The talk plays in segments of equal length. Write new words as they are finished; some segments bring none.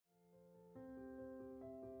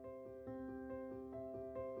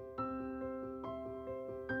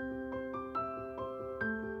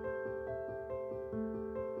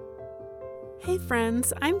Hey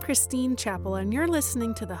friends, I'm Christine Chappell, and you're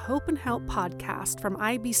listening to the Hope and Help podcast from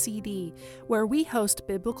IBCD, where we host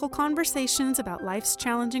biblical conversations about life's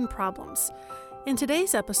challenging problems. In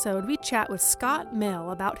today's episode, we chat with Scott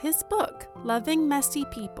Mill about his book, Loving Messy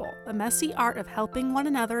People, The Messy Art of Helping One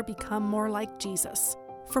Another Become More Like Jesus.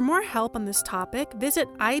 For more help on this topic, visit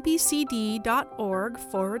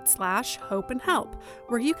ibcd.org/hope and help,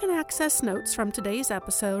 where you can access notes from today's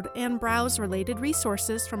episode and browse related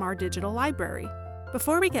resources from our digital library.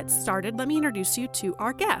 Before we get started, let me introduce you to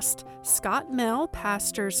our guest. Scott Mill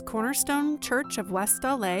pastors Cornerstone Church of West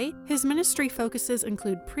LA. His ministry focuses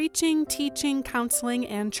include preaching, teaching, counseling,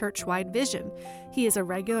 and church-wide vision. He is a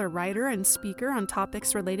regular writer and speaker on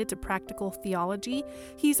topics related to practical theology.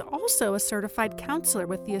 He's also a certified counselor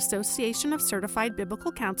with the Association of Certified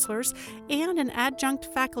Biblical Counselors and an adjunct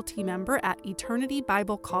faculty member at Eternity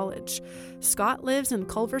Bible College. Scott lives in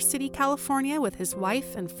Culver City, California with his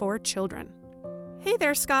wife and 4 children. Hey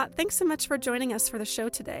there, Scott. Thanks so much for joining us for the show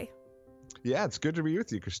today. Yeah, it's good to be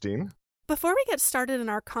with you, Christine. Before we get started in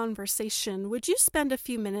our conversation, would you spend a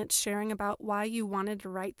few minutes sharing about why you wanted to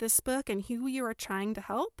write this book and who you are trying to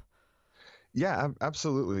help? Yeah,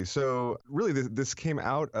 absolutely. So really, this came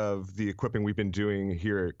out of the equipping we've been doing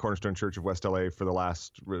here at Cornerstone Church of West LA for the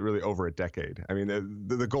last really over a decade. I mean,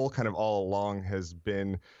 the goal kind of all along has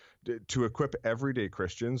been to equip everyday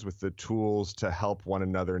Christians with the tools to help one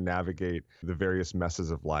another navigate the various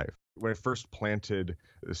messes of life. When I first planted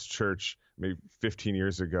this church maybe 15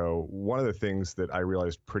 years ago, one of the things that I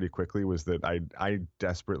realized pretty quickly was that I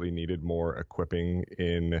desperately needed more equipping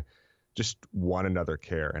in just one another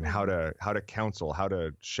care and how to counsel, how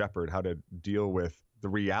to shepherd, how to deal with the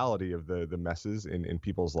reality of the messes in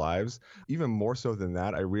people's lives. Even more so than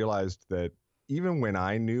that, I realized that even when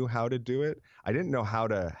I knew how to do it, I didn't know how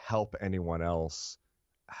to help anyone else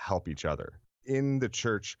help each other. In the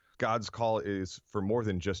church, God's call is for more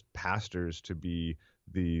than just pastors to be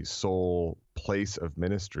the sole place of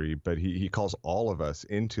ministry, but he calls all of us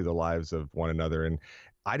into the lives of one another. And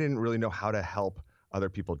I didn't really know how to help other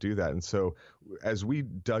people do that. And so as we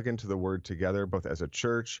dug into the word together, both as a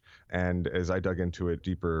church and as I dug into it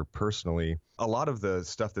deeper personally, a lot of the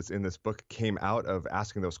stuff that's in this book came out of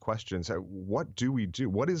asking those questions. What do we do?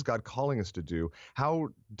 What is God calling us to do? How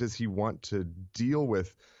does he want to deal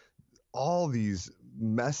with all these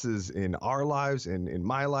messes in our lives, in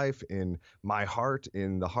my life, in my heart,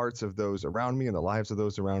 in the hearts of those around me, in the lives of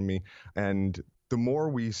those around me? And the more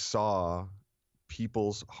we saw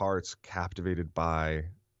people's hearts captivated by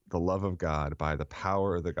the love of God, by the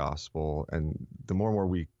power of the gospel, and the more and more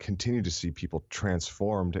we continue to see people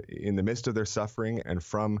transformed in the midst of their suffering and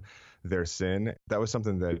from their sin, that was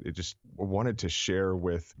something that it just wanted to share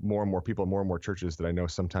with more and more people, more and more churches that I know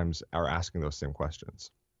sometimes are asking those same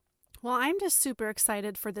questions. Well, I'm just super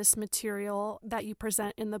excited for this material that you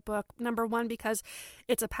present in the book. Number one, because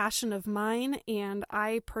it's a passion of mine, and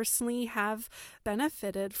I personally have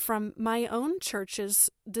benefited from my own church's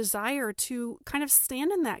desire to kind of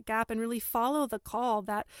stand in that gap and really follow the call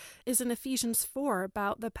that is in Ephesians 4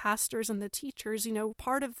 about the pastors and the teachers. You know,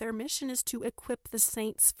 part of their mission is to equip the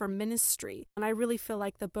saints for ministry. And I really feel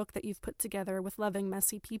like the book that you've put together with Loving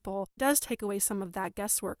Messy People does take away some of that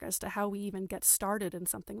guesswork as to how we even get started in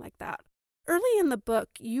something like that. Early in the book,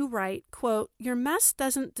 you write, quote, "Your mess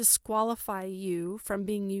doesn't disqualify you from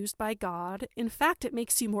being used by God. In fact, it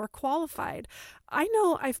makes you more qualified." I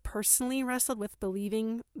know I've personally wrestled with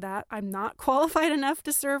believing that I'm not qualified enough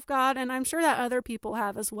to serve God, and I'm sure that other people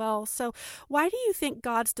have as well. So why do you think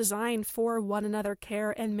God's design for one another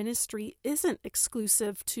care and ministry isn't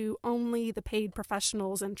exclusive to only the paid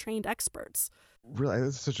professionals and trained experts? Really,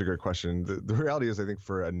 that's such a great question. The reality is, I think,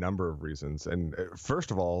 for a number of reasons. And first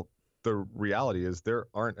of all, the reality is there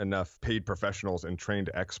aren't enough paid professionals and trained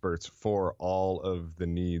experts for all of the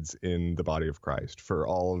needs in the body of Christ, for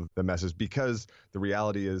all of the messes, because the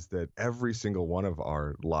reality is that every single one of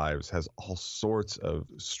our lives has all sorts of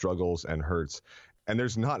struggles and hurts. And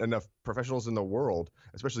there's not enough professionals in the world,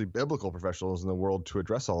 especially biblical professionals in the world, to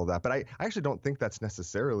address all of that. But I actually don't think that's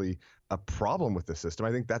necessarily a problem with the system.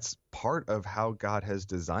 I think that's part of how God has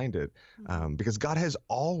designed it, because God has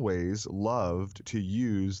always loved to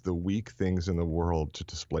use the weak things in the world to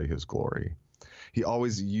display his glory. He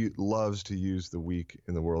always loves to use the weak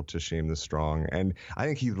in the world to shame the strong. And I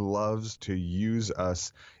think he loves to use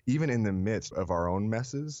us, even in the midst of our own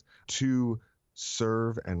messes, to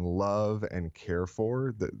serve and love and care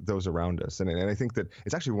for those around us. And I think that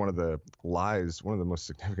it's actually one of the most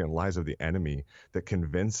significant lies of the enemy that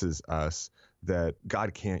convinces us that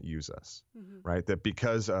God can't use us, Mm-hmm. right? That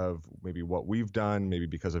because of maybe what we've done, maybe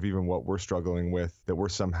because of even what we're struggling with, that we're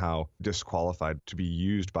somehow disqualified to be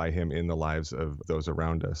used by him in the lives of those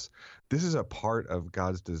around us. This is a part of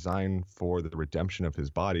God's design for the redemption of his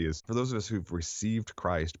body, is for those of us who've received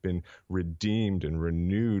Christ, been redeemed and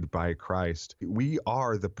renewed by Christ, we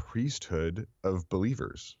are the priesthood of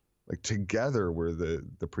believers. Like together, we're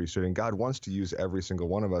the priesthood, and God wants to use every single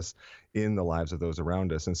one of us in the lives of those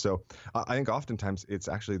around us. And so I think oftentimes it's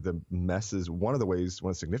actually the messes, one of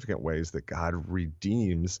the significant ways that God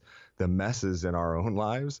redeems the messes in our own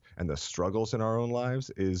lives and the struggles in our own lives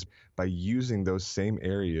is by using those same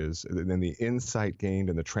areas, and then the insight gained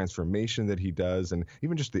and the transformation that he does, and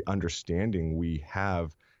even just the understanding we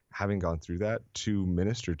have having gone through that, to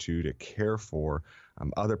minister to care for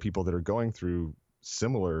other people that are going through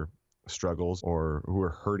similar struggles or who are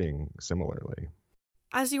hurting similarly.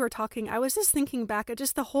 As you were talking, I was just thinking back at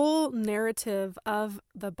just the whole narrative of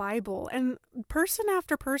the Bible and person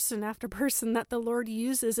after person after person that the Lord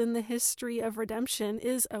uses in the history of redemption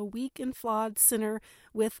is a weak and flawed sinner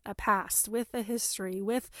with a past, with a history,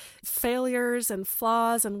 with failures and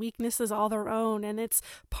flaws and weaknesses all their own. And it's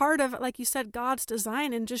part of, like you said, God's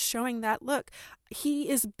design, and just showing that, look, he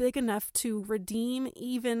is big enough to redeem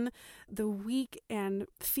even the weak and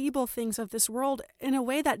feeble things of this world in a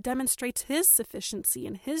way that demonstrates his sufficiency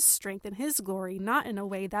and his strength and his glory, not in a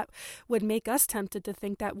way that would make us tempted to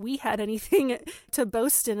think that we had anything to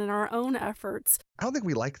boast in our own efforts. I don't think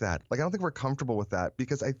we like that. I don't think we're comfortable with that,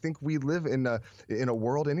 because I think we live in a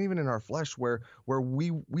world, and even in our flesh, where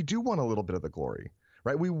we do want a little bit of the glory,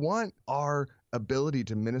 right? We want our ability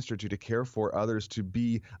to minister to care for others to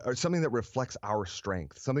be something that reflects our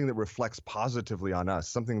strength, something that reflects positively on us,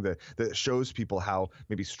 something that shows people how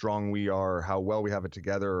maybe strong we are, or how well we have it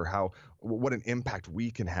together, or what an impact we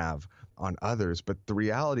can have on others. But the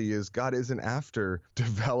reality is God isn't after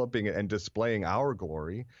developing and displaying our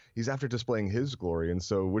glory. He's after displaying his glory. And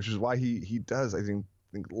so, which is why he does, I think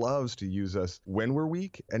loves to use us when we're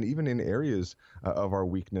weak, and even in areas of our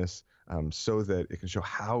weakness, so that it can show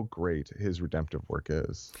how great his redemptive work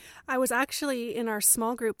is. I was actually in our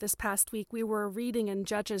small group this past week. We were reading in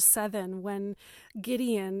Judges 7 when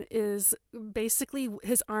Gideon is basically,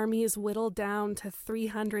 his army is whittled down to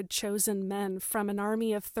 300 chosen men from an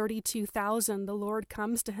army of 32,000. The Lord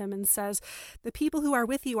comes to him and says, "The people who are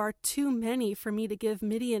with you are too many for me to give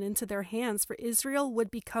Midian into their hands, for Israel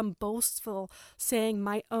would become boastful, saying,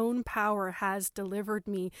 'My own power has delivered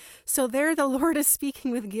me.'" So there the Lord is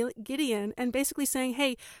speaking with Gideon and basically saying,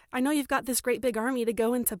 hey, I know you've got this great big army to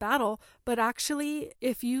go into battle, but actually,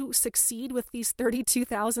 if you succeed with these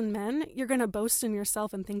 32,000 men, you're going to boast in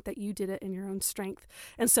yourself and think that you did it in your own strength.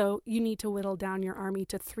 And so you need to whittle down your army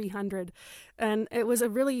to 300. And it was a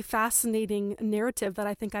really fascinating narrative that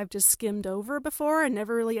I think I've just skimmed over before and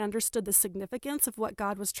never really understood the significance of what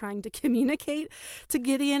God was trying to communicate to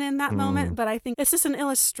Gideon in that moment. But I think it's just an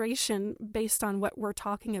illustration based on what we're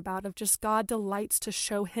talking about of just God delights to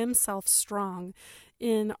show himself strong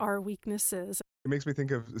in our weaknesses. It makes me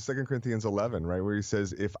think of 2 Corinthians 11, right, where he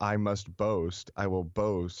says, if I must boast, I will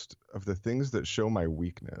boast of the things that show my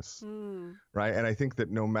weakness, right? And I think that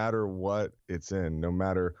no matter what it's in, no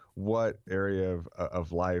matter what area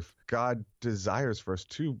of life, God desires for us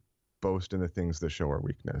to boast in the things that show our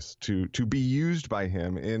weakness, to be used by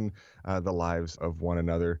him in the lives of one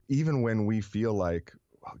another, even when we feel like,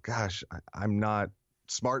 oh, gosh, I'm not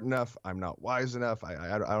smart enough, I'm not wise enough,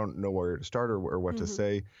 I don't know where to start or what to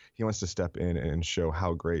say. He wants to step in and show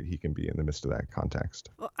how great he can be in the midst of that context.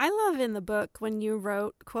 Well, I love in the book when you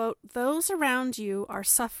wrote, quote, "Those around you are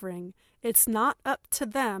suffering. It's not up to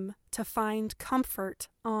them to find comfort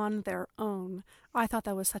on their own." I thought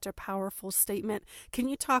that was such a powerful statement. Can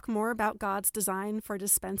you talk more about God's design for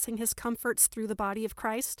dispensing his comforts through the body of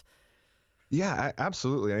Christ? Yeah,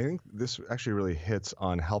 absolutely. I think this actually really hits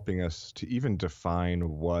on helping us to even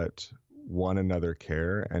define what one another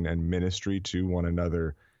care and ministry to one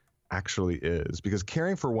another actually is, because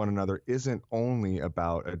caring for one another isn't only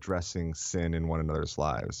about addressing sin in one another's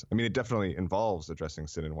lives. I mean, it definitely involves addressing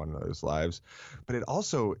sin in one another's lives, but it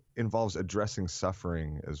also involves addressing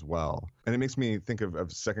suffering as well. And it makes me think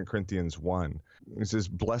of 2 Corinthians 1. It says,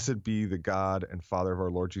 "Blessed be the God and Father of our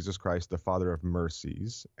Lord Jesus Christ, the Father of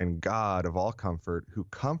mercies and God of all comfort, who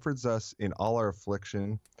comforts us in all our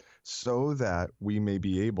affliction, so that we may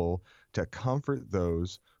be able to comfort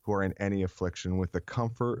those who are in any affliction with the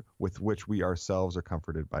comfort with which we ourselves are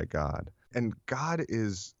comforted by God." And God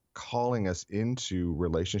is calling us into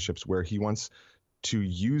relationships where he wants to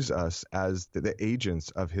use us as the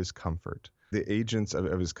agents of his comfort. the agents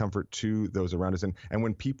of his comfort to those around us. And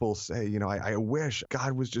when people say, I wish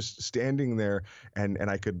God was just standing there and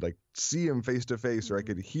I could like see him face to face, or I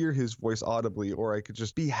could hear his voice audibly, or I could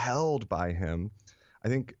just be held by him, I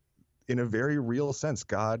think in a very real sense,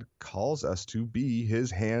 God calls us to be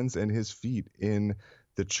his hands and his feet in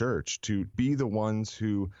the church, to be the ones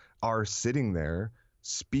who are sitting there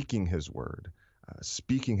speaking his word,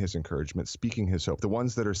 speaking his encouragement, speaking his hope, the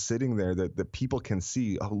ones that are sitting there that people can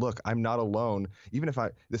see, oh, look, I'm not alone. Even if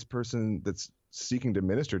this person that's seeking to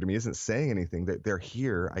minister to me isn't saying anything, that they're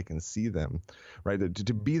here, I can see them, right?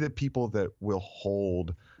 To be the people that will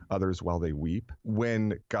hold others while they weep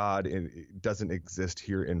when God doesn't exist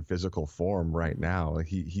here in physical form right now.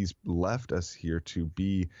 He's left us here to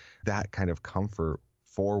be that kind of comfort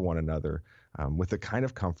for one another, with the kind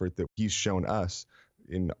of comfort that he's shown us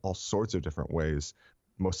in all sorts of different ways,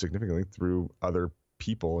 most significantly through other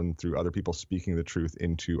people and through other people speaking the truth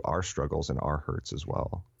into our struggles and our hurts as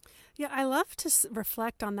well. Yeah, I love to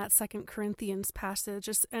reflect on that 2 Corinthians passage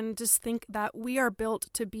and just think that we are built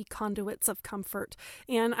to be conduits of comfort.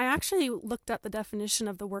 And I actually looked up the definition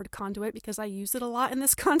of the word conduit because I use it a lot in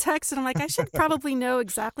this context. And I'm like, I should probably know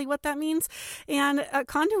exactly what that means. And a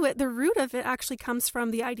conduit, the root of it actually comes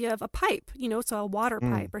from the idea of a pipe, so a water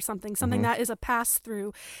pipe or something that is a pass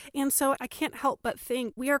through. And so I can't help but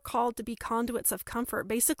think we are called to be conduits of comfort.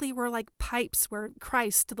 Basically, we're like pipes where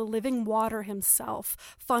Christ, the living water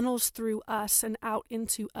himself, funnels through us and out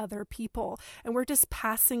into other people. And we're just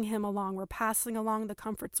passing him along. We're passing along the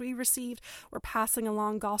comforts we received. We're passing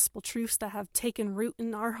along gospel truths that have taken root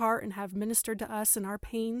in our heart and have ministered to us in our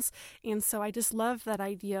pains. And so I just love that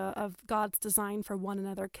idea of God's design for one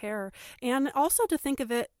another care. And also to think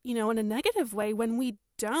of it, in a negative way when we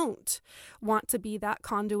don't want to be that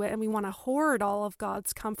conduit and we want to hoard all of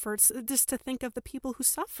God's comforts, just to think of the people who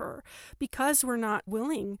suffer because we're not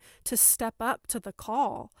willing to step up to the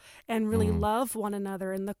call and really love one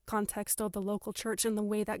another in the context of the local church in the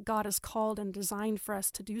way that God has called and designed for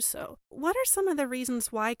us to do so. What are some of the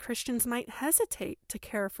reasons why Christians might hesitate to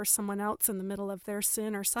care for someone else in the middle of their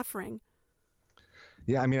sin or suffering?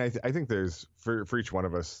 Yeah, I mean, I think there's, for each one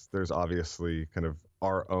of us, there's obviously kind of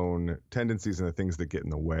our own tendencies and the things that get in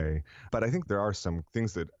the way. But I think there are some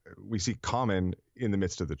things that we see common in the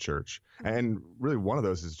midst of the church. And really one of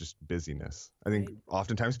those is just busyness. I think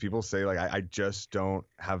oftentimes people say, like, I just don't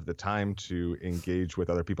have the time to engage with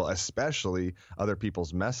other people, especially other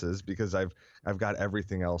people's messes, because I've got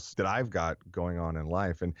everything else that I've got going on in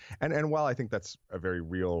life. And while I think that's a very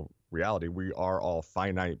real reality, we are all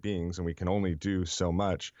finite beings and we can only do so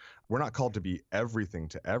much. We're not called to be everything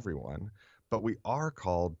to everyone, but we are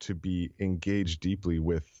called to be engaged deeply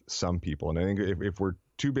with some people. And I think if we're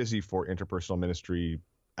too busy for interpersonal ministry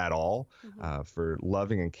at all, for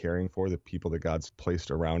loving and caring for the people that God's placed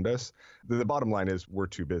around us, the bottom line is we're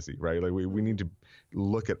too busy, right? Like we need to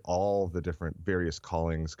look at all the different various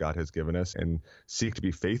callings God has given us and seek to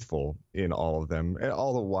be faithful in all of them, and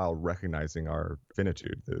all the while recognizing our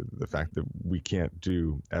finitude, the fact that we can't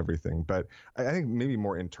do everything. But I think maybe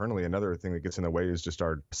more internally, another thing that gets in the way is just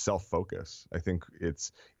our self-focus. I think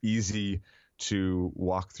it's easy to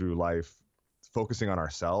walk through life focusing on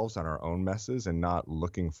ourselves, on our own messes, and not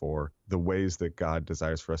looking for the ways that God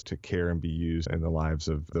desires for us to care and be used in the lives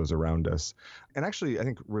of those around us. And actually, I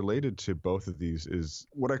think related to both of these is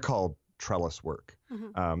what I call trellis work.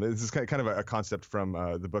 This is kind of a concept from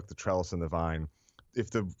the book, The Trellis and the Vine.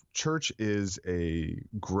 If the church is a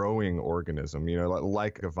growing organism,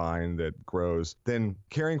 like a vine that grows, then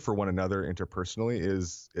caring for one another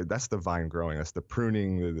interpersonally that's the vine growing. That's the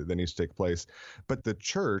pruning that needs to take place. But the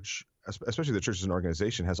church, especially the church as an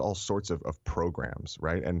organization, has all sorts of programs,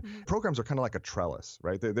 right? And programs are kind of like a trellis,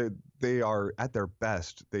 right? They are at their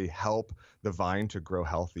best. They help the vine to grow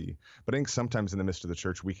healthy. But I think sometimes in the midst of the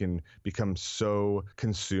church, we can become so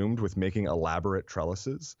consumed with making elaborate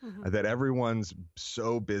trellises that everyone's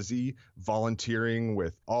so busy volunteering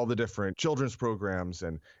with all the different children's programs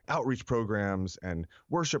and outreach programs and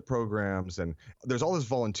worship programs. And there's all this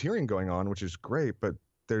volunteering going on, which is great, but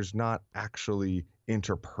there's not actually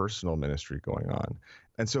interpersonal ministry going on.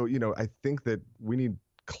 And so, I think that we need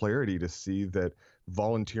clarity to see that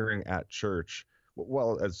volunteering at church,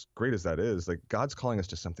 well, as great as that is, like God's calling us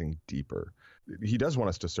to something deeper. He does want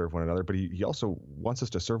us to serve one another, but he also wants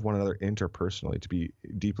us to serve one another interpersonally, to be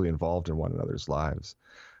deeply involved in one another's lives.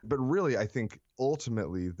 But really, I think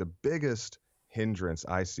ultimately the biggest hindrance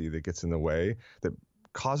I see that gets in the way, that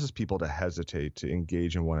causes people to hesitate to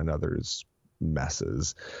engage in one another's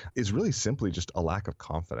messes, is really simply just a lack of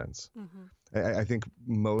confidence. I think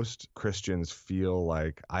most Christians feel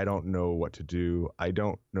like, I don't know what to do. I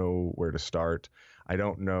don't know where to start. I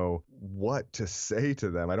don't know what to say to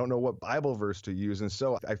them. I don't know what Bible verse to use. And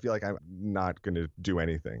so I feel like I'm not going to do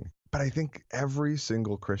anything. But I think every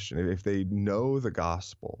single Christian, if they know the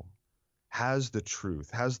gospel, has the truth,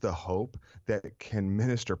 has the hope that can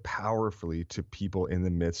minister powerfully to people in the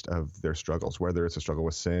midst of their struggles, whether it's a struggle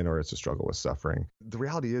with sin or it's a struggle with suffering. The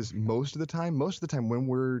reality is most of the time when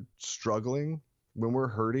we're struggling, when we're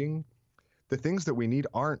hurting, the things that we need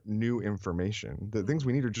aren't new information. The things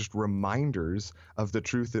we need are just reminders of the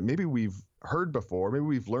truth that maybe we've heard before, maybe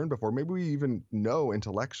we've learned before, maybe we even know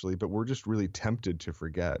intellectually, but we're just really tempted to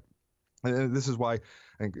forget. And this is why I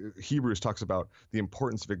think Hebrews talks about the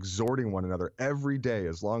importance of exhorting one another every day,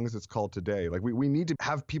 as long as it's called today. Like we need to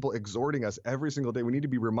have people exhorting us every single day. We need to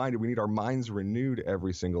be reminded. We need our minds renewed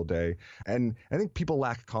every single day. And I think people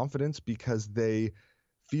lack confidence because they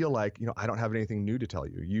feel like, I don't have anything new to tell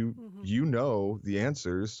you. You know the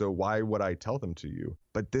answers, so why would I tell them to you?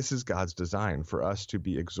 But this is God's design for us to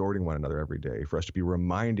be exhorting one another every day, for us to be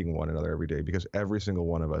reminding one another every day, because every single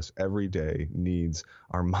one of us every day needs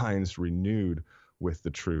our minds renewed with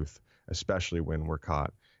the truth, especially when we're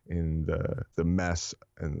caught in the mess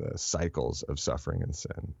and the cycles of suffering and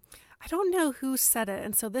sin. I don't know who said it,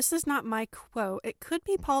 and so this is not my quote. It could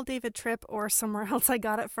be Paul David Tripp or somewhere else I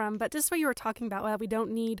got it from, but just what you were talking about, well, we don't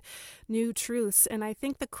need new truths. And I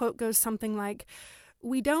think the quote goes something like,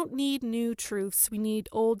 we don't need new truths, we need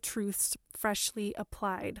old truths freshly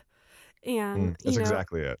applied. And that's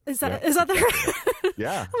exactly it. Is that the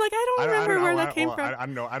Yeah. I'm like, I don't remember where that came from.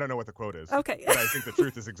 I don't know what the quote is. Okay. But I think the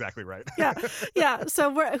truth is exactly right. Yeah.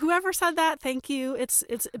 So whoever said that, thank you. It's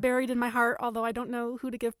buried in my heart, although I don't know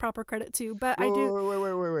who to give proper credit to. But I do.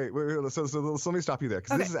 Wait. So let me stop you there,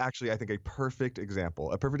 because this is actually, I think, a perfect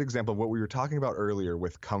example of what we were talking about earlier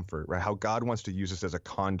with comfort, right? How God wants to use us as a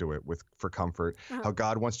conduit for comfort. How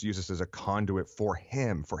God wants to use us as a conduit for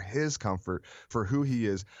Him, for His comfort, for who He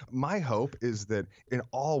is. My hope is that in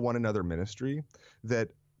all one another ministry, that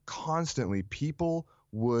constantly people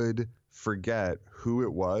would forget who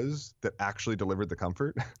it was that actually delivered the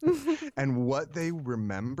comfort. And what they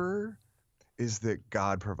remember is that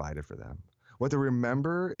God provided for them. What they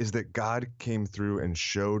remember is that God came through and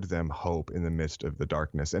showed them hope in the midst of the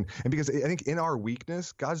darkness. And because I think in our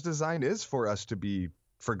weakness, God's design is for us to be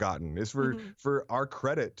forgotten, is for our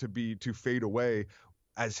credit to fade away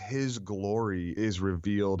as His glory is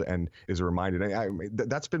revealed and is reminded.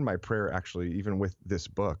 That's been my prayer, actually, even with this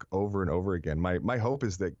book over and over again. My hope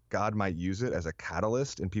is that God might use it as a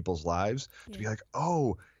catalyst in people's lives to be like,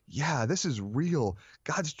 oh, yeah, this is real.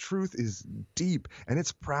 God's truth is deep and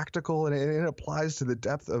it's practical, and it applies to the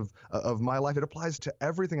depth of my life. It applies to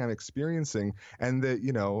everything I'm experiencing. And that,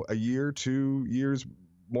 a year, 2 years,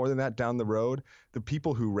 more than that down the road, the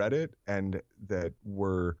people who read it and that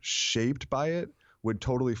were shaped by it would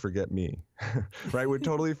totally forget me, right? Would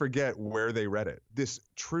totally forget where they read it. This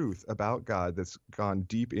truth about God that's gone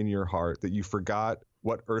deep in your heart, that you forgot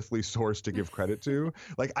what earthly source to give credit to.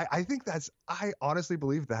 Like, I think I honestly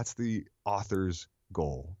believe that's the author's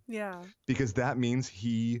goal. Yeah. Because that means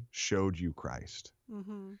he showed you Christ.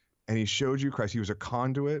 Mm-hmm. And he showed you Christ. He was a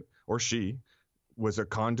conduit, or she was a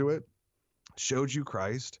conduit, showed you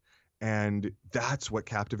Christ. And that's what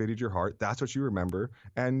captivated your heart. That's what you remember.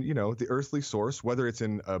 And, the earthly source, whether it's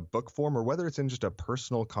in a book form or whether it's in just a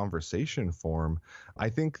personal conversation form, I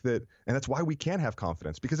think that, and that's why we can have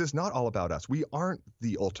confidence, because it's not all about us. We aren't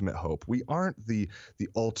the ultimate hope. We aren't the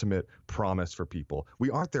ultimate promise for people. We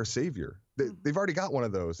aren't their savior. They've already got one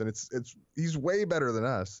of those, and he's way better than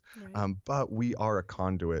us. Right. But we are a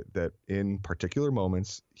conduit that in particular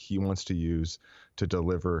moments he wants to use to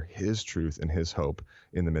deliver his truth and his hope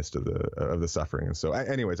in the midst of the suffering. And so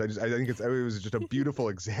anyways, I think it was just a beautiful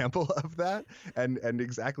example of that, and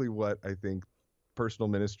exactly what I think personal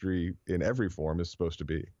ministry in every form is supposed to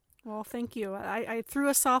be. Well, thank you. I threw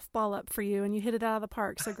a softball up for you and you hit it out of the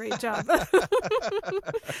park. So great job.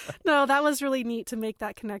 No, that was really neat to make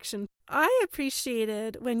that connection. I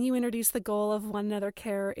appreciated when you introduced the goal of one another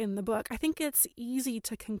care in the book. I think it's easy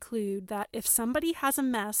to conclude that if somebody has a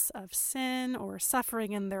mess of sin or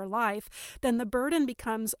suffering in their life, then the burden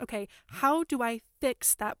becomes, okay, how do I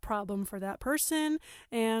fix that problem for that person?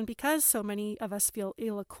 And because so many of us feel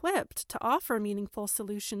ill-equipped to offer meaningful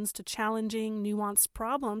solutions to challenging, nuanced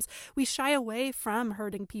problems, we shy away from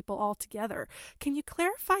hurting people altogether. Can you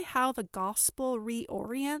clarify how the gospel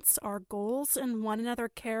reorients our goals in one another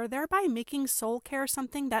care, thereby making soul care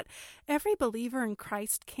something that every believer in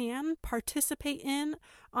Christ can participate in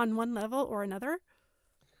on one level or another?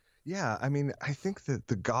 Yeah, I mean, I think that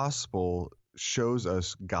the gospel shows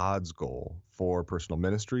us God's goal for personal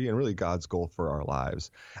ministry and really God's goal for our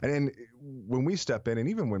lives. And when we step in, and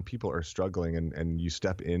even when people are struggling and you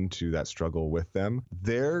step into that struggle with them,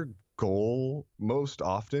 their goal most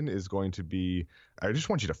often is going to be, I just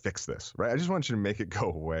want you to fix this, right? I just want you to make it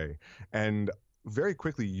go away. And very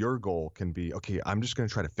quickly, your goal can be, okay, I'm just going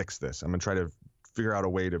to try to fix this. I'm going to try to figure out a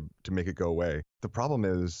way to make it go away. The problem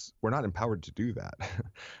is we're not empowered to do that.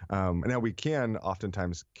 Now we can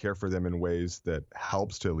oftentimes care for them in ways that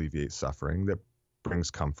helps to alleviate suffering, that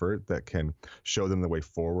brings comfort, that can show them the way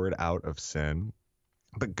forward out of sin.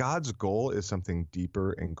 But God's goal is something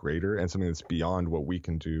deeper and greater and something that's beyond what we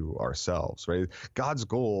can do ourselves, right? God's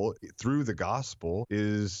goal through the gospel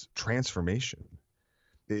is transformation.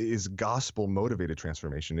 Is gospel-motivated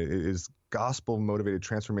transformation. It is gospel-motivated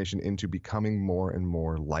transformation into becoming more and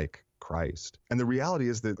more like Christ. And the reality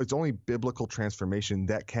is that it's only biblical transformation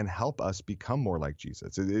that can help us become more like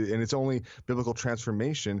Jesus. And it's only biblical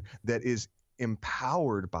transformation that is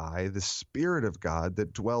empowered by the Spirit of God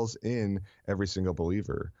that dwells in every single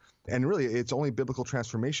believer. And really, it's only biblical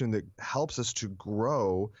transformation that helps us to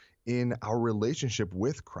grow in our relationship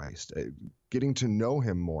with Christ, getting to know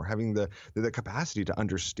him more, having the capacity to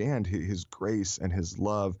understand his grace and his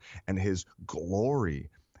love and his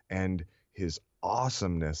glory and his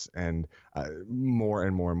awesomeness and more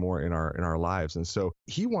and more and more in our lives. And so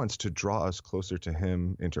he wants to draw us closer to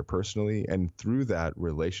him interpersonally. And through that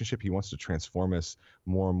relationship, he wants to transform us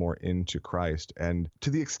more and more into Christ. And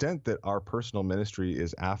to the extent that our personal ministry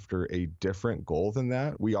is after a different goal than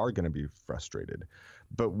that, we are going to be frustrated.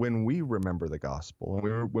 But when we remember the gospel,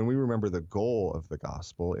 and when we remember the goal of the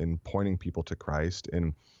gospel in pointing people to Christ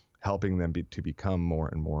and helping them to become more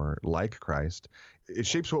and more like Christ, it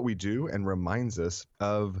shapes what we do and reminds us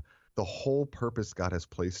of the whole purpose God has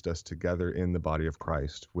placed us together in the body of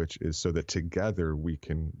Christ, which is so that together we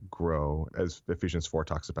can grow, as Ephesians 4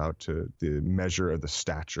 talks about, to the measure of the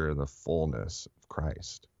stature and the fullness of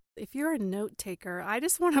Christ. If you're a note taker, I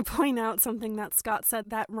just want to point out something that Scott said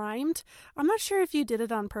that rhymed. I'm not sure if you did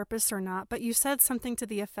it on purpose or not, but you said something to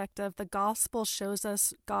the effect of the gospel shows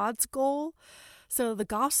us God's goal. So the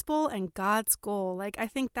gospel and God's goal, I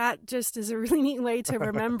think that just is a really neat way to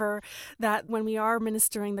remember that when we are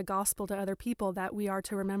ministering the gospel to other people, that we are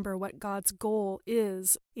to remember what God's goal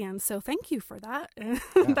is. And so thank you for that.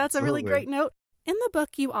 That's a really great note. In the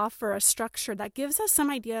book, you offer a structure that gives us some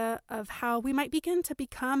idea of how we might begin to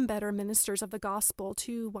become better ministers of the gospel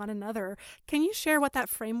to one another. Can you share what that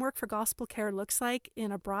framework for gospel care looks like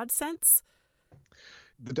in a broad sense?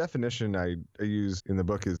 The definition I use in the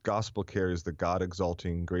book is gospel care is the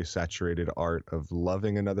God-exalting, grace-saturated art of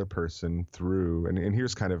loving another person through, and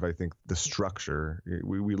here's kind of, I think, the structure.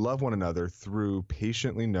 We love one another through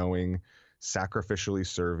patiently knowing, sacrificially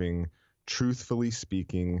serving, truthfully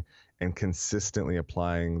speaking, and consistently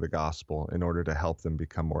applying the gospel in order to help them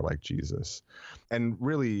become more like Jesus. And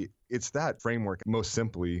really, it's that framework, most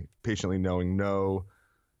simply, patiently knowing, know,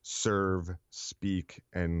 serve, speak,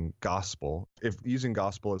 and gospel. If using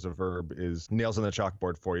gospel as a verb is nails on the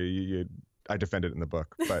chalkboard for you, I defend it in the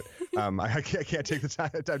book, but I can't take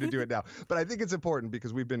the time to do it now. But I think it's important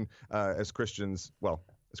because we've been, as Christians,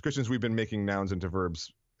 we've been making nouns into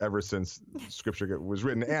verbs ever since Scripture was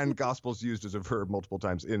written, and gospel is used as a verb multiple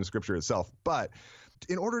times in Scripture itself. But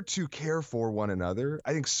in order to care for one another,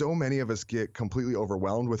 I think so many of us get completely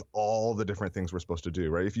overwhelmed with all the different things we're supposed to do,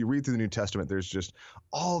 right? If you read through the New Testament, there's just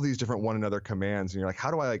all these different one another commands, and you're like, how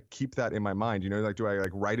do I keep that in my mind? Do I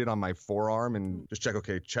write it on my forearm and just check,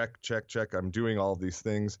 okay, check, I'm doing all of these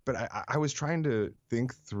things. But I was trying to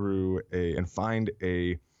think through and find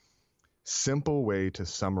a simple way to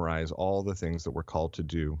summarize all the things that we're called to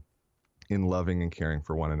do in loving and caring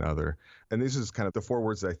for one another. And this is kind of the 4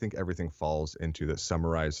 words that I think everything falls into that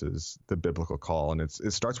summarizes the biblical call. And it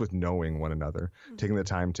starts with knowing one another, taking the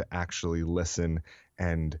time to actually listen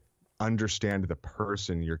and understand the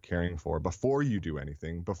person you're caring for before you do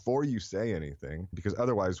anything, before you say anything, because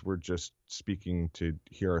otherwise we're just speaking to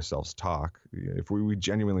hear ourselves talk. If we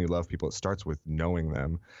genuinely love people, it starts with knowing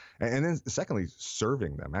them. And then secondly,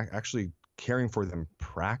 serving them, actually caring for them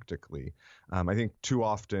practically. I think too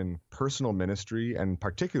often personal ministry and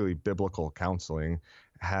particularly biblical counseling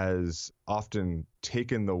has often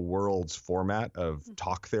taken the world's format of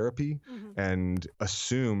talk therapy and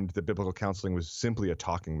assumed that biblical counseling was simply a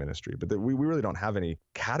talking ministry, but that we really don't have any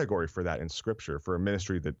category for that in Scripture, for a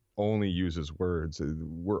ministry that only uses words.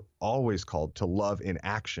 We're always called to love in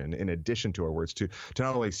action in addition to our words, to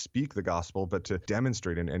not only speak the gospel, but to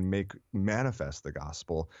demonstrate and make manifest the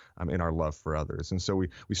gospel in our love for others. And so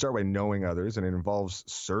we start by knowing others, and it involves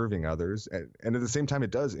serving others. And at the same time,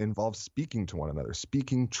 it does involve speaking to one another,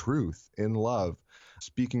 speaking truth in love,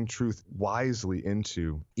 speaking truth wisely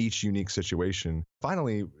into each unique situation.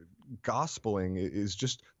 Finally, gospeling is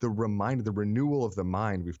just the reminder, the renewal of the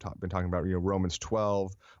mind. We've been talking about, Romans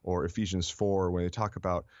 12 or Ephesians 4, when they talk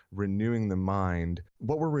about renewing the mind.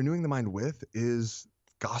 What we're renewing the mind with is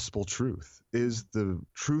gospel truth, is the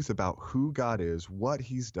truth about who God is, what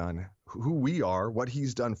he's done, who we are, what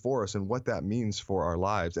he's done for us, and what that means for our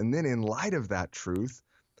lives. And then in light of that truth,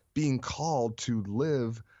 being called to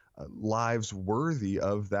live lives worthy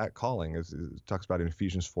of that calling, as it talks about in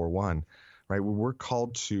Ephesians 4:1, right? We're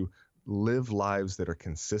called to live lives that are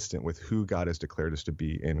consistent with who God has declared us to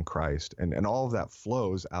be in Christ. And all of that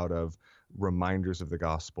flows out of reminders of the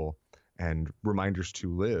gospel and reminders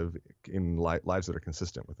to live in lives that are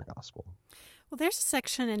consistent with the gospel. Well, there's a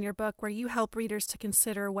section in your book where you help readers to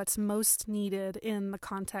consider what's most needed in the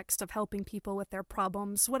context of helping people with their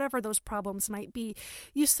problems, whatever those problems might be.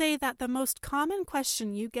 You say that the most common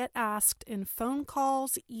question you get asked in phone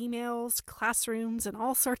calls, emails, classrooms, and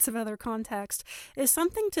all sorts of other contexts is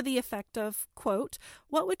something to the effect of, quote,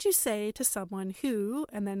 "What would you say to someone who,"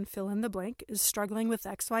 and then fill in the blank, "is struggling with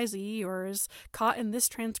XYZ or is caught in this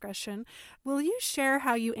transgression?" Will you share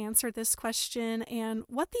how you answer this question and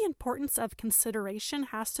what the importance of consideration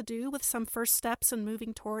has to do with some first steps in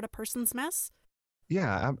moving toward a person's mess?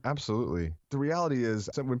 Yeah, absolutely. The reality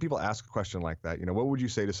is, when people ask a question like that, what would you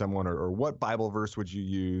say to someone, or what Bible verse would you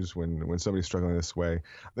use when somebody's struggling this way?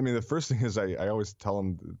 I mean, the first thing is I always tell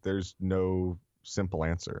them there's no simple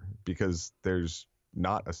answer, because there's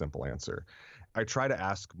not a simple answer. I try to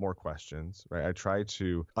ask more questions, right? I try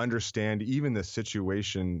to understand even the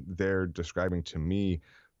situation they're describing to me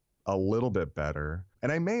a little bit better.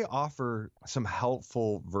 And I may offer some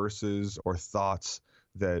helpful verses or thoughts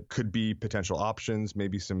that could be potential options,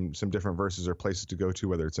 maybe some different verses or places to go to,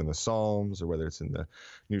 whether it's in the Psalms or whether it's in the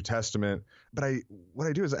New Testament. But what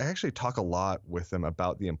I do is I actually talk a lot with them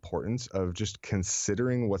about the importance of just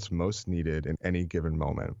considering what's most needed in any given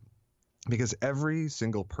moment. Because every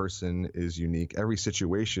single person is unique, every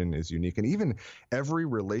situation is unique, and even every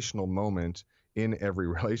relational moment in every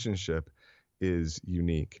relationship is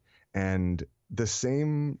unique. And the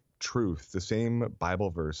same truth, the same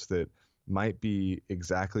Bible verse that might be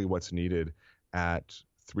exactly what's needed at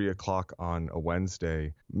 3:00 on a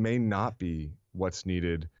Wednesday may not be what's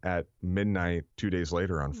needed at midnight 2 days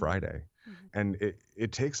later on Friday. Mm-hmm. And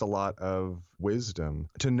it takes a lot of wisdom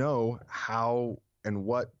to know how and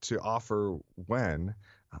what to offer when.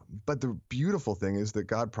 But the beautiful thing is that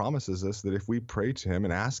God promises us that if we pray to him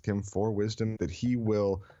and ask him for wisdom, that he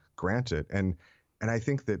will grant it. And I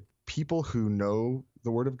think that people who know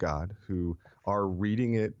the Word of God, who are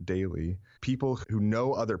reading it daily, people who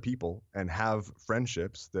know other people and have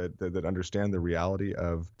friendships that understand the reality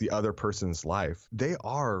of the other person's life, they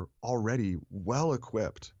are already well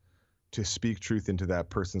equipped to speak truth into that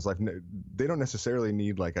person's life. They don't necessarily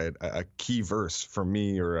need like a key verse from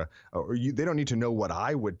me, they don't need to know what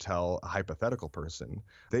I would tell a hypothetical person.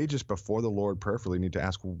 They just, before the Lord, prayerfully need to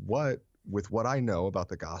ask, with what I know about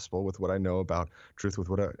the gospel, with what I know about truth, with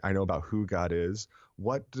what I know about who God is,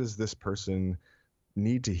 what does this person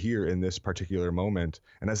need to hear in this particular moment?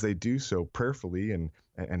 And as they do so prayerfully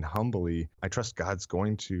and humbly, I trust God's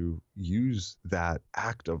going to use that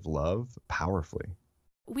act of love powerfully.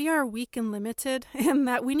 We are weak and limited, and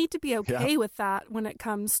that we need to be okay with that when it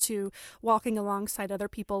comes to walking alongside other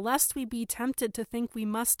people, lest we be tempted to think we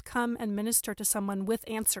must come and minister to someone with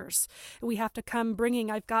answers. We have to come bringing,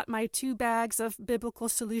 I've got my 2 bags of biblical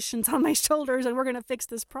solutions on my shoulders, and we're going to fix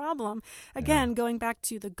this problem. Again, going back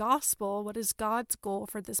to the gospel, what is God's goal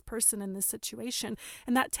for this person in this situation?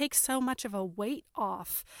 And that takes so much of a weight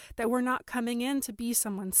off, that we're not coming in to be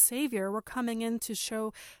someone's savior. We're coming in to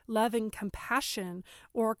show love and compassion,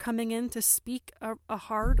 or coming in to speak a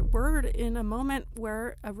hard word in a moment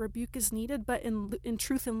where a rebuke is needed, but in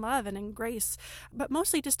truth and love and in grace. But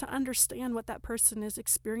mostly just to understand what that person is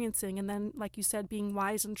experiencing, and then, like you said, being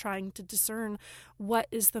wise and trying to discern what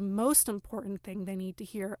is the most important thing they need to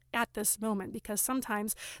hear at this moment. Because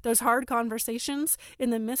sometimes those hard conversations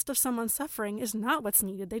in the midst of someone's suffering is not what's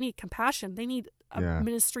needed. They need compassion. They need a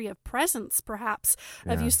ministry of presence, perhaps,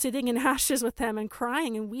 of you sitting in ashes with them and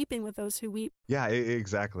crying and weeping with those who weep. Yeah,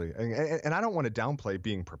 exactly. And I don't want to downplay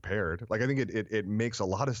being prepared. Like, I think it makes a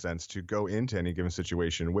lot of sense to go into any given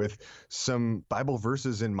situation with some Bible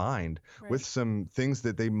verses in mind, with some things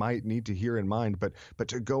that they might need to hear in mind, but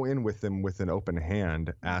to go in with them with an open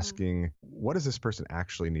hand, asking, what does this person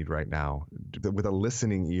actually need right now? With a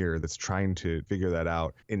listening ear that's trying to figure that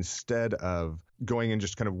out, instead of going and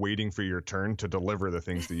just kind of waiting for your turn to deliver the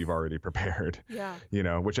things that you've already prepared.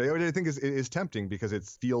 Which I think is tempting, because it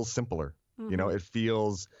feels simpler. It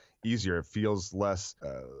feels easier. It feels less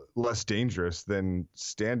dangerous than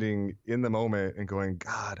standing in the moment and going,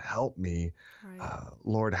 God, help me. Right.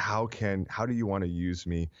 Lord, how do you want to use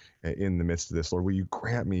me in the midst of this? Lord, will you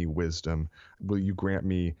grant me wisdom? Will you grant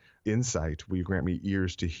me insight? Will you grant me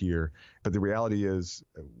ears to hear? But the reality is,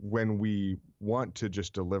 when we want to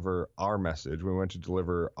just deliver our message, when we want to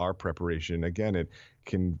deliver our preparation, again, it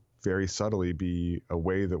can very subtly be a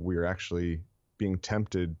way that we're actually being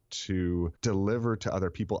tempted to deliver to other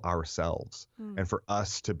people ourselves, and for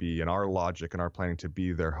us to be, in our logic and our planning, to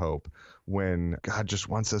be their hope, when God just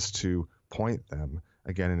wants us to point them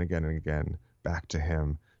again and again and again back to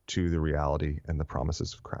him, to the reality and the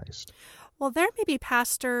promises of Christ. Well, there may be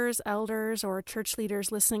pastors, elders, or church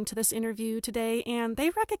leaders listening to this interview today, and they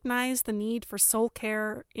recognize the need for soul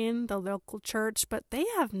care in the local church, but they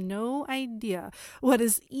have no idea what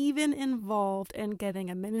is even involved in getting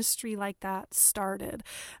a ministry like that started.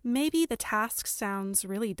 Maybe the task sounds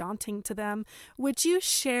really daunting to them. Would you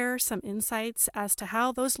share some insights as to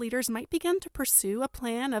how those leaders might begin to pursue a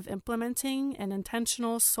plan of implementing an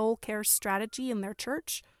intentional soul care strategy in their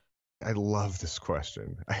church? I love this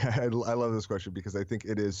question. I love this question because I think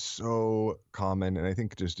it is so common, and I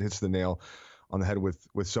think it just hits the nail on the head with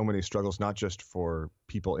so many struggles, not just for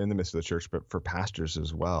people in the midst of the church, but for pastors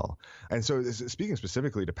as well. And so, speaking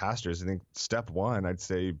specifically to pastors, I think step one, I'd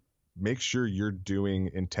say, make sure you're doing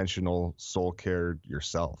intentional soul care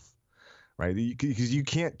yourself, right? Because you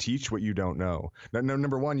can't teach what you don't know. Now,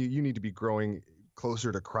 number one, you need to be growing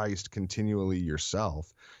closer to Christ continually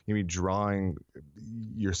yourself. You need drawing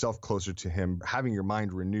yourself closer to him, having your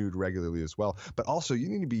mind renewed regularly as well. But also, you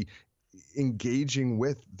need to be engaging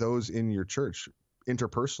with those in your church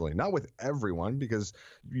interpersonally, not with everyone, because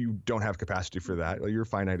you don't have capacity for that. You're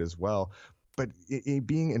finite as well. But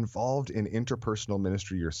being involved in interpersonal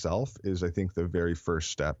ministry yourself is, I think, the very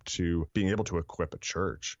first step to being able to equip a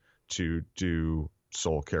church to do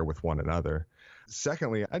soul care with one another.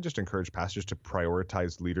 Secondly, I just encourage pastors to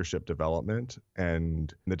prioritize leadership development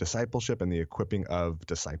and the discipleship and the equipping of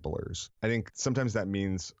disciplers. I think sometimes that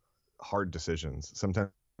means hard decisions. Sometimes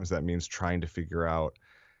that means trying to figure out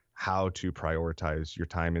how to prioritize your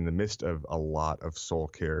time in the midst of a lot of soul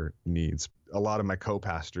care needs. A lot of my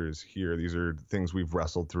co-pastors here, these are things we've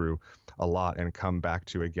wrestled through a lot and come back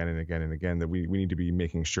to again and again and again, that we need to be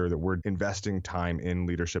making sure that we're investing time in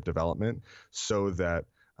leadership development so that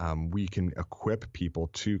we can equip people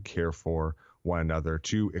to care for one another,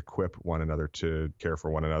 to equip one another to care for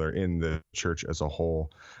one another in the church as a whole.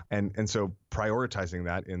 And so prioritizing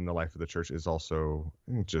that in the life of the church is also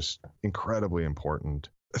just incredibly important.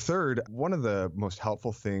 Third, one of the most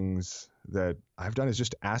helpful things that I've done is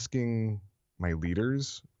just asking my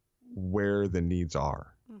leaders where the needs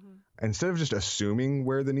are. Mm-hmm. Instead of just assuming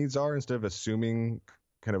where the needs are, instead of assuming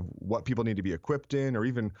kind of what people need to be equipped in, or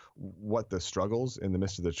even what the struggles in the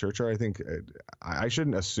midst of the church are, I think I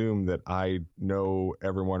shouldn't assume that I know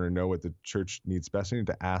everyone or know what the church needs best. I need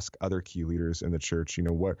to ask other key leaders in the church,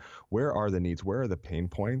 where are the needs? Where are the pain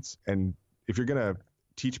points? And if you're going to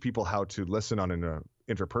teach people how to listen on an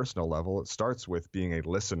interpersonal level, it starts with being a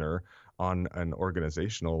listener on an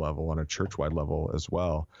organizational level, on a church-wide level as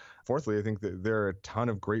well. Fourthly, I think that there are a ton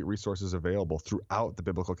of great resources available throughout the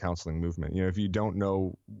biblical counseling movement. If you don't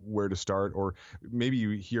know where to start, or maybe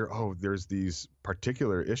you hear, there's these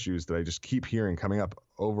particular issues that I just keep hearing coming up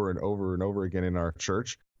over and over and over again in our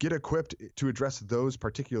church, get equipped to address those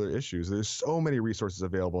particular issues. There's so many resources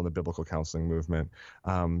available in the biblical counseling movement.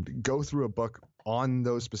 Go through a book on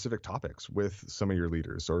those specific topics with some of your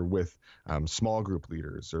leaders, or with small group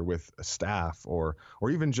leaders, or with a staff, or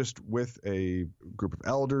even just with a group of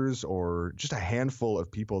elders, or just a handful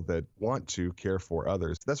of people that want to care for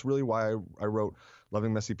others. That's really why I wrote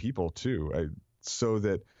Loving Messy People too, so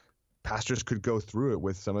that pastors could go through it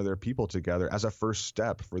with some of their people together as a first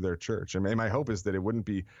step for their church. And my hope is that it wouldn't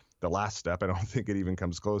be the last step. I don't think it even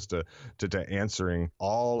comes close to answering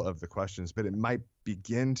all of the questions, but it might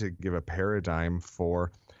begin to give a paradigm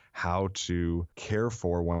for how to care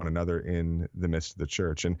for one another in the midst of the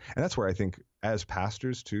church. And that's where I think as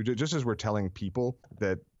pastors too, just as we're telling people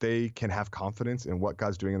that they can have confidence in what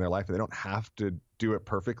God's doing in their life and they don't have to do it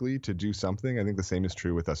perfectly to do something, I think the same is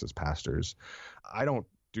true with us as pastors. I don't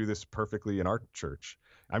do this perfectly in our church.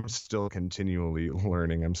 I'm still continually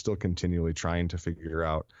learning. I'm still continually trying to figure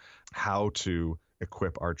out how to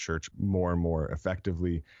equip our church more and more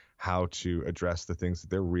effectively, how to address the things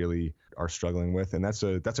that they really are struggling with. And that's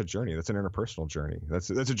a journey. That's an interpersonal journey. That's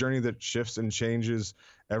a journey that shifts and changes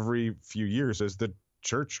every few years as the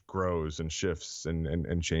church grows and shifts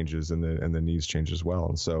and changes, and the needs change as well.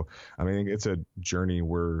 And so, it's a journey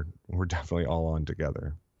we're definitely all on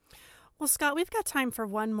together. Well, Scott, we've got time for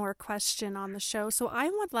one more question on the show, so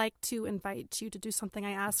I would like to invite you to do something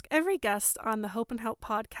I ask every guest on the Hope and Help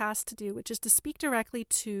podcast to do, which is to speak directly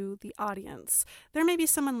to the audience. There may be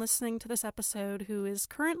someone listening to this episode who is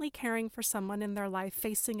currently caring for someone in their life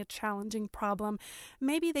facing a challenging problem.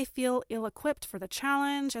 Maybe they feel ill-equipped for the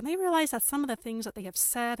challenge, and they realize that some of the things that they have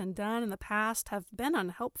said and done in the past have been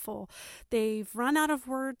unhelpful. They've run out of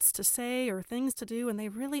words to say or things to do, and they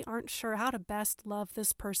really aren't sure how to best love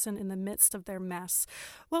this person in the midst of their mess.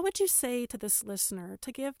 What would you say to this listener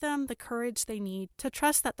to give them the courage they need to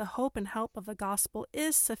trust that the hope and help of the gospel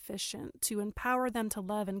is sufficient to empower them to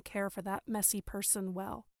love and care for that messy person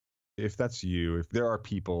well? If that's you, if there are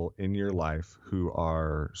people in your life who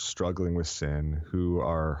are struggling with sin, who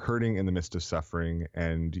are hurting in the midst of suffering,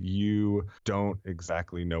 and you don't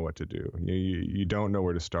exactly know what to do, you don't know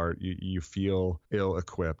where to start, you feel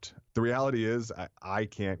ill-equipped, the reality is I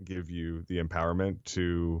can't give you the empowerment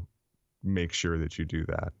to make sure that you do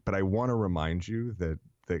that. But I want to remind you that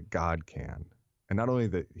God can. And not only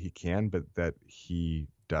that he can, but that he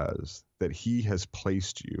does, that he has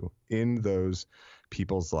placed you in those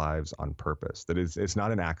people's lives on purpose, that it's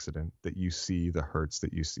not an accident that you see the hurts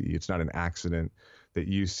that you see. It's not an accident that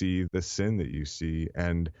you see the sin that you see.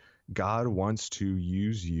 And God wants to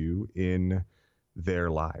use you in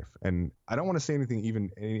their life. And I don't want to say anything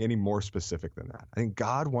even any more specific than that. I think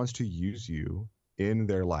God wants to use you in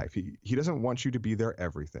their life. He doesn't want you to be their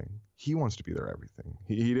everything. He wants to be their everything.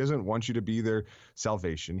 He doesn't want you to be their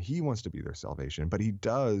salvation. He wants to be their salvation. But he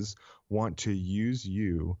does want to use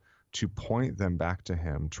you to point them back to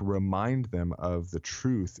him, to remind them of the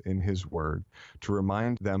truth in his word, to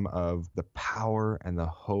remind them of the power and the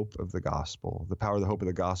hope of the gospel, the power and the hope of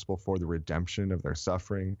the gospel for the redemption of their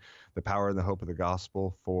suffering, the power and the hope of the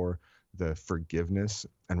gospel for the forgiveness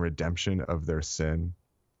and redemption of their sin.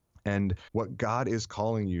 And what God is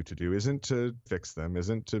calling you to do isn't to fix them,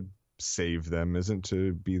 isn't to save them, isn't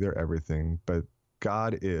to be their everything, but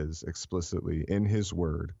God is explicitly in his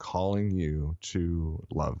word calling you to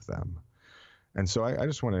love them. And so I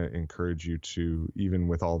just want to encourage you to, even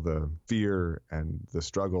with all the fear and the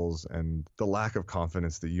struggles and the lack of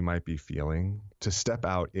confidence that you might be feeling, to step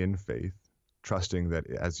out in faith, trusting that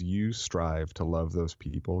as you strive to love those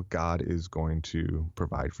people, God is going to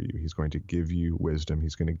provide for you. He's going to give you wisdom.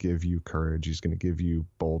 He's going to give you courage. He's going to give you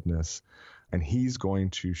boldness. And he's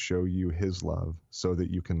going to show you his love so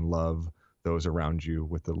that you can love those around you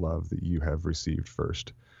with the love that you have received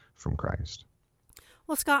first from Christ.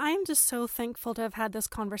 Well, Scott, I am just so thankful to have had this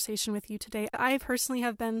conversation with you today. I personally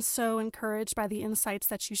have been so encouraged by the insights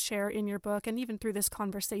that you share in your book and even through this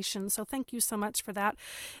conversation. So thank you so much for that.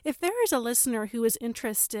 If there is a listener who is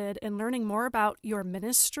interested in learning more about your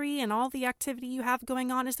ministry and all the activity you have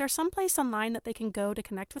going on, is there some place online that they can go to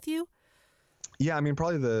connect with you? Yeah, I mean,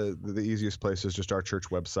 probably the easiest place is just our church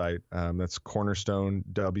website. That's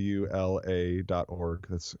cornerstonewla.org.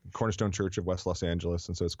 That's Cornerstone Church of West Los Angeles.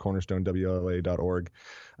 And so it's cornerstonewla.org.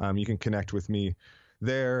 You can connect with me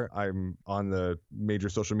there. I'm on the major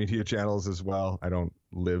social media channels as well. I don't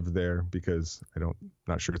live there because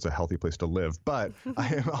not sure it's a healthy place to live, but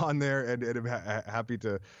I am on there and I'm happy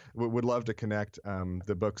to, would love to connect.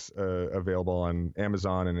 The book's available on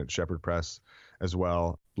Amazon and at Shepherd Press as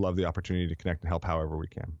well. Love the opportunity to connect and help however we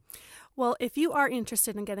can. Well, if you are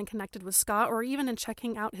interested in getting connected with Scott or even in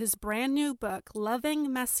checking out his brand new book,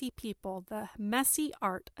 Loving Messy People, The Messy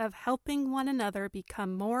Art of Helping One Another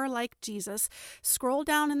Become More Like Jesus, scroll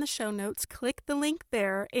down in the show notes, click the link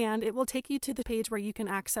there, and it will take you to the page where you can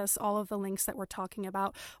access all of the links that we're talking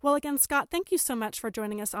about. Well, again, Scott, thank you so much for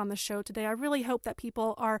joining us on the show today. I really hope that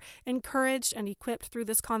people are encouraged and equipped through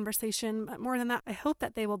this conversation. But more than that, I hope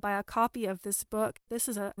that they will buy a copy of this book. This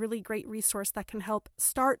is a really great resource that can help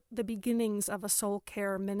start the beginnings of a soul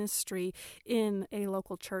care ministry in a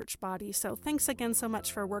local church body. So thanks again so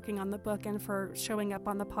much for working on the book and for showing up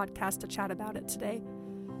on the podcast to chat about it today.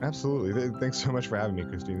 Absolutely. Thanks so much for having me,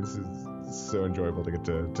 Christine. This is so enjoyable to get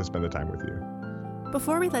to spend the time with you.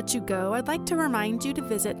 Before we let you go, I'd like to remind you to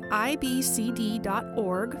visit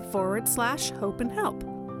ibcd.org/hope and help.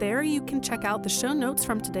 There you can check out the show notes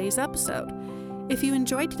from today's episode. If you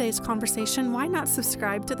enjoyed today's conversation, why not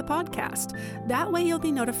subscribe to the podcast? That way you'll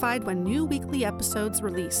be notified when new weekly episodes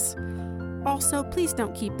release. Also, please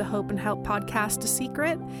don't keep the Hope and Help podcast a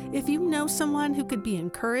secret. If you know someone who could be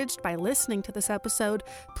encouraged by listening to this episode,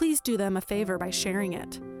 please do them a favor by sharing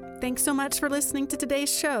it. Thanks so much for listening to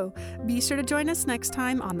today's show. Be sure to join us next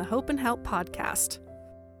time on the Hope and Help podcast.